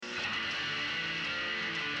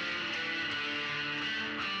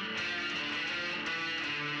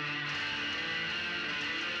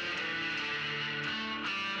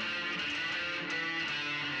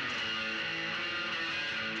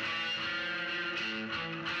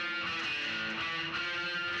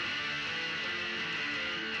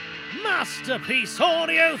Masterpiece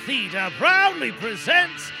Audio Theatre proudly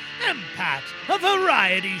presents Empat, a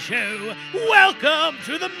variety show. Welcome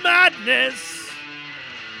to the madness.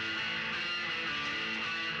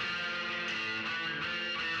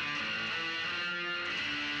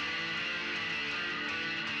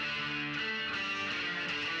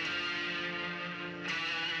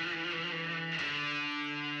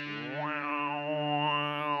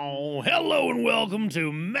 Hello and welcome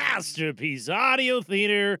to Masterpiece Audio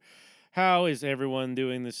Theatre. How is everyone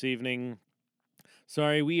doing this evening?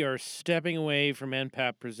 Sorry, we are stepping away from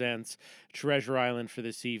NPAP Presents Treasure Island for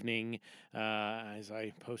this evening. As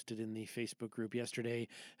I posted in the Facebook group yesterday,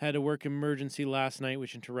 had a work emergency last night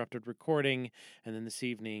which interrupted recording, and then this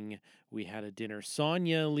evening we had a dinner.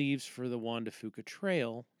 Sonia leaves for the Juan de Fuca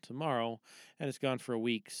Trail tomorrow, and it's gone for a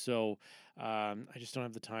week, so I just don't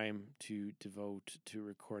have the time to devote to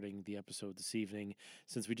recording the episode this evening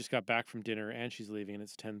since we just got back from dinner and she's leaving and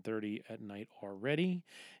it's 10:30 at night already,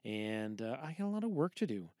 and I got a lot of work to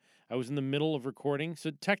do. I was in the middle of recording,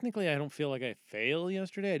 so technically I don't feel like I failed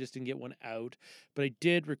yesterday. I just didn't get one out, but I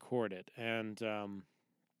did record it, and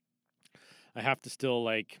I have to still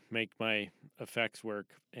make my effects work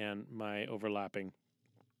and my overlapping,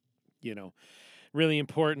 really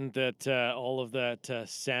important that all of that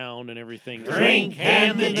sound and everything. Drink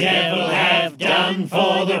and the devil have done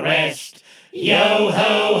for the rest. Yo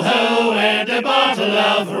ho ho and a bottle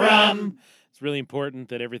of rum. It's really important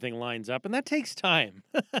that everything lines up, and that takes time.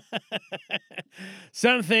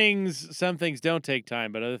 Some things don't take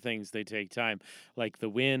time, but other things they take time, like the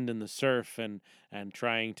wind and the surf and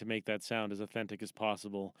trying to make that sound as authentic as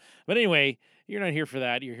possible. But anyway, you're not here for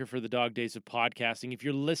that. You're here for the dog days of podcasting. If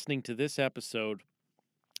you're listening to this episode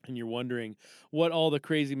and you're wondering what all the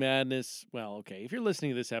crazy madness, well, okay, if you're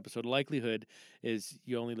listening to this episode, likelihood is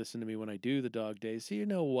you only listen to me when I do the dog days, so you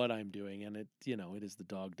know what I'm doing, and it is the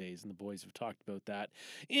dog days, and the boys have talked about that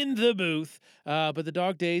in the booth. But the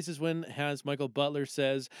dog days is when, as Michael Butler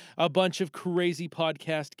says, a bunch of crazy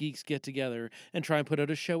podcast geeks get together and try and put out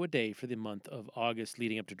a show a day for the month of August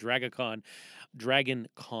leading up to DragonCon.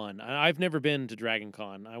 I've never been to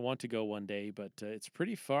DragonCon. I want to go one day, but it's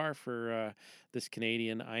pretty far for this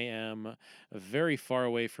Canadian. I am very far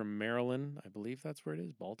away from Maryland. I believe that's where it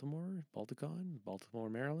is. Baltimore,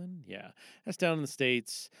 Maryland. Yeah, that's down in the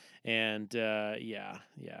States. And yeah.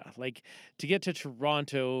 Like to get to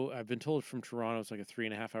Toronto, I've been told from Toronto it's like a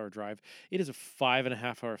 3.5 hour drive. It is a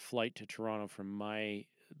 5.5 hour flight to Toronto from my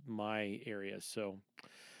area. So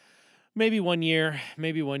maybe one year,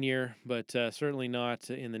 but certainly not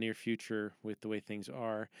in the near future with the way things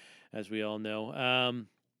are, as we all know.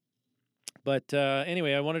 But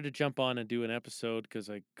anyway, I wanted to jump on and do an episode because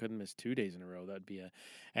I couldn't miss 2 days in a row. That'd be a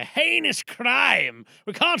heinous crime.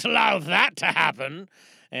 We can't allow that to happen.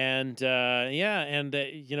 And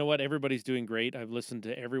you know what? Everybody's doing great. I've listened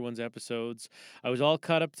to everyone's episodes. I was all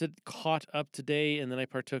caught up today, and then I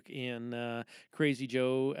partook in Crazy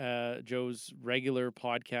Joe's regular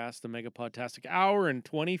podcast, the Mega Podtastic hour and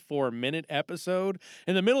 24-minute episode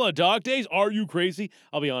in the middle of dog days. Are you crazy?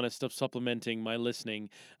 I'll be honest. I'm supplementing my listening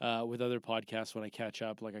with other podcasts when I catch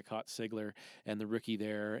up. Like I caught Sigler and The Rookie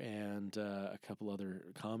there, and a couple other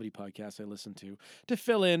comedy podcasts I listen to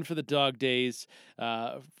fill in for the dog days.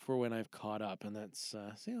 For when I've caught up, and that's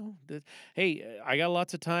hey, I got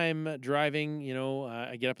lots of time driving.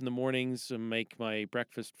 I get up in the mornings and make my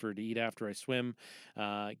breakfast to eat after I swim,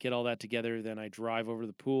 get all that together, then I drive over to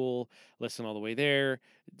the pool, listen all the way there,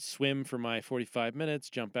 swim for my 45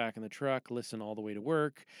 minutes, jump back in the truck, listen all the way to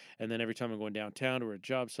work, and then every time I'm going downtown to a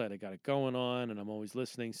job site, I got it going on, and I'm always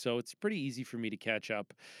listening, so it's pretty easy for me to catch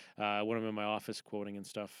up. When I'm in my office quoting and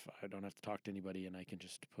stuff, I don't have to talk to anybody, and I can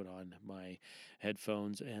just put on my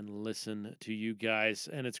headphones and listen to you guys,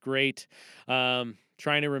 and it's great. Trying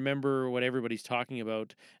to remember what everybody's talking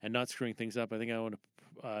about and not screwing things up. I think I want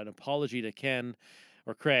an apology to Ken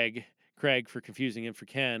or Craig for confusing him for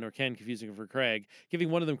Ken, or Ken confusing him for Craig,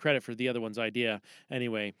 giving one of them credit for the other one's idea.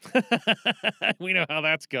 Anyway, we know how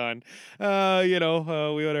that's gone. We would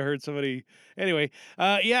have heard somebody. Anyway,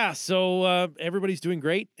 so everybody's doing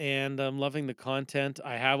great, and I'm loving the content.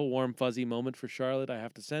 I have a warm, fuzzy moment for Charlotte I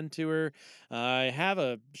have to send to her. I have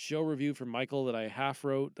a show review for Michael that I half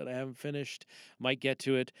wrote that I haven't finished. Might get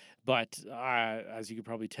to it, but as you can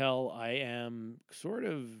probably tell, I am sort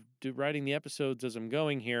of writing the episodes as I'm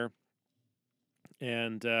going here.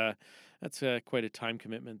 And that's quite a time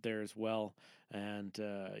commitment there as well. And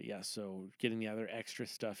so getting the other extra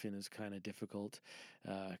stuff in is kind of difficult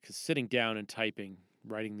because sitting down and typing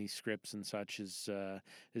writing these scripts and such is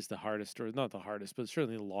the hardest, or not the hardest, but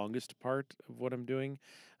certainly the longest part of what I'm doing.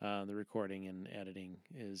 The recording and editing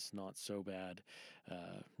is not so bad,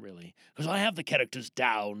 really, because I have the characters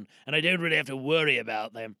down and I don't really have to worry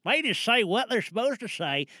about them. I just say what they're supposed to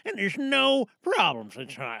say, and there's no problems.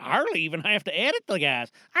 It's hardly even have to edit the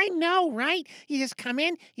guys. I know, right? You just come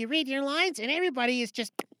in, you read your lines, and everybody is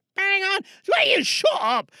just bang on. Will you shut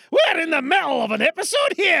up? We're in the middle of an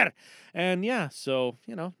episode here. And yeah, so,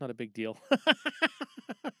 not a big deal.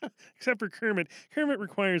 Except for Kermit. Kermit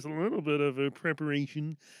requires a little bit of a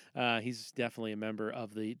preparation. He's definitely a member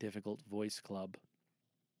of the Difficult Voice Club.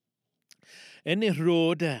 Any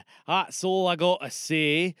road, that's all I got to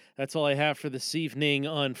say. That's all I have for this evening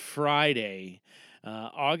on Friday,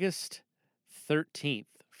 August 13th.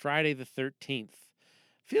 Friday the 13th.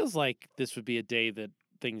 Feels like this would be a day that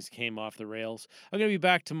things came off the rails. I'm going to be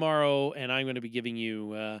back tomorrow, and I'm going to be giving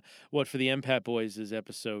you what for the MPAT Boys is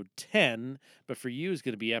episode 10, but for you is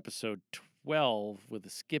going to be episode 12 with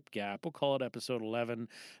a skip gap. We'll call it episode 11.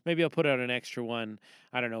 Maybe I'll put out an extra one.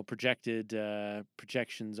 I don't know.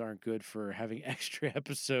 Projections aren't good for having extra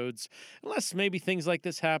episodes, unless maybe things like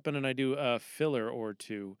this happen and I do a filler or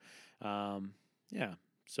two. Yeah.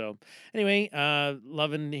 So anyway,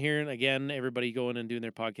 loving hearing again everybody going and doing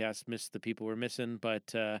their podcasts. Miss the people we're missing,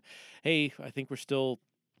 but hey, I think we're still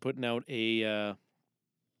putting out a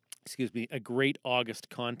great August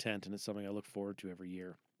content, and it's something I look forward to every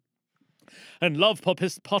year. And love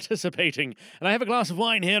participating. And I have a glass of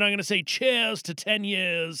wine here, and I'm going to say cheers to 10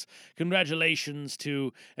 years. Congratulations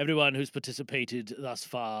to everyone who's participated thus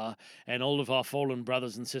far, and all of our fallen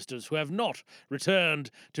brothers and sisters who have not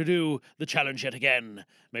returned to do the challenge yet again.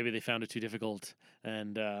 Maybe they found it too difficult,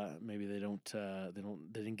 and maybe they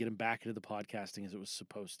didn't get them back into the podcasting as it was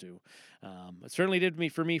supposed to. It certainly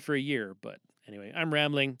did for me for a year, but anyway, I'm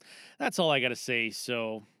rambling. That's all I got to say,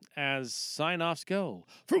 so as sign-offs go,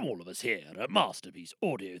 from all of us here at Masterpiece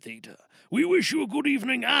Audio Theatre, we wish you a good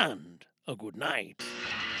evening and a good night.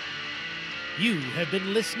 You have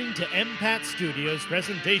been listening to MPAT Studios'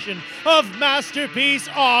 presentation of Masterpiece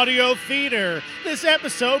Audio Theatre. This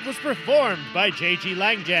episode was performed by J.G.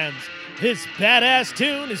 Langjans. His badass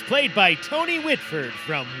tune is played by Tony Whitford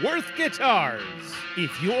from Worth Guitars.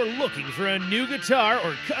 If you're looking for a new guitar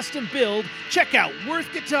or custom build, check out Worth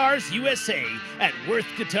Guitars USA at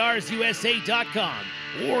worthguitarsusa.com.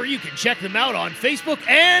 Or you can check them out on Facebook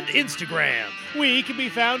and Instagram. We can be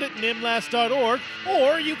found at nimlast.org,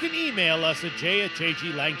 or you can email us at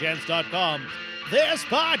j@jglangjans.com. This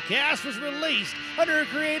podcast was released under a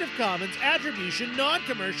Creative Commons Attribution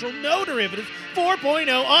Non-Commercial No Derivatives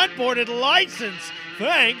 4.0 Unported license.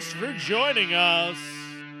 Thanks for joining us.